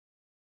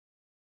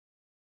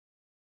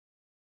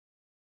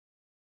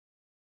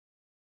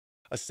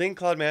A St.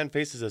 Cloud man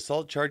faces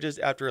assault charges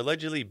after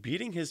allegedly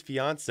beating his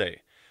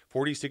fiance.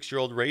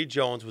 46-year-old Ray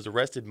Jones was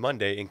arrested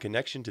Monday in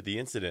connection to the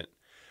incident.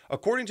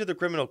 According to the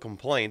criminal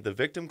complaint, the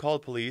victim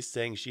called police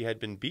saying she had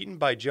been beaten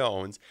by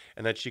Jones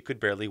and that she could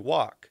barely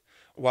walk.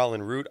 While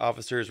en route,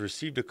 officers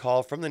received a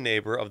call from the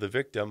neighbor of the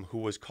victim who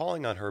was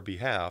calling on her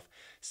behalf,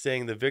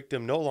 saying the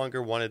victim no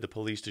longer wanted the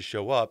police to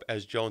show up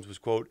as Jones was,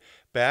 quote,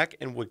 back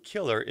and would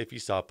kill her if he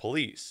saw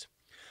police.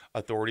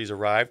 Authorities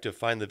arrived to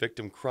find the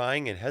victim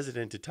crying and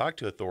hesitant to talk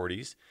to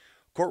authorities.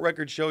 Court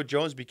records show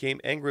Jones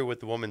became angry with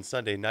the woman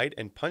Sunday night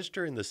and punched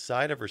her in the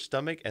side of her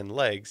stomach and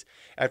legs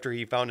after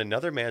he found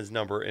another man's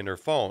number in her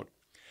phone.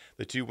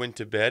 The two went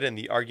to bed and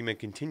the argument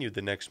continued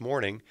the next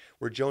morning,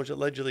 where Jones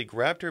allegedly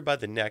grabbed her by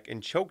the neck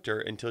and choked her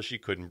until she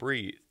couldn't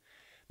breathe.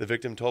 The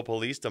victim told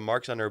police the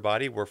marks on her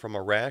body were from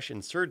a rash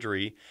and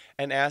surgery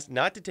and asked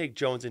not to take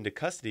Jones into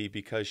custody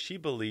because she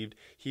believed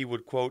he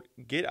would, quote,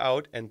 get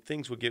out and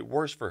things would get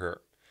worse for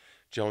her.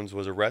 Jones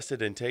was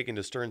arrested and taken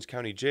to Stearns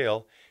County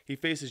Jail. He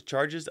faces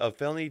charges of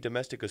felony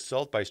domestic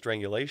assault by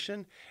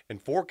strangulation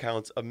and 4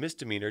 counts of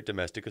misdemeanor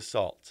domestic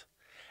assault.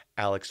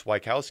 Alex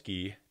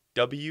Wykowski,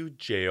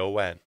 WJON.